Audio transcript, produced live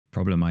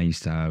problem I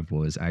used to have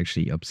was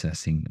actually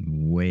obsessing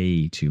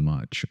way too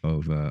much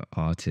over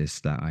artists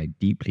that I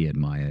deeply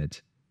admired.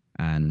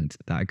 And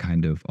that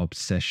kind of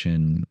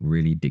obsession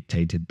really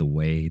dictated the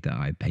way that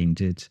I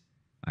painted.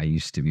 I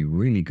used to be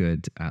really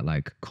good at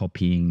like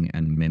copying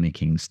and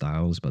mimicking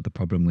styles, but the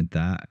problem with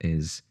that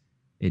is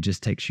it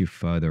just takes you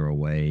further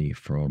away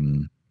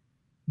from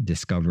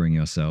discovering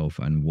yourself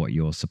and what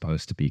you're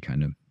supposed to be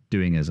kind of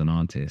doing as an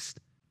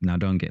artist. Now,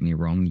 don't get me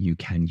wrong, you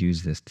can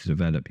use this to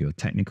develop your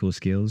technical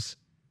skills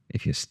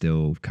if you're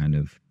still kind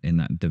of in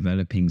that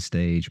developing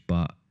stage,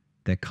 but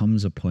there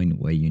comes a point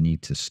where you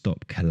need to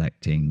stop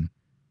collecting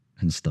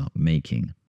and start making.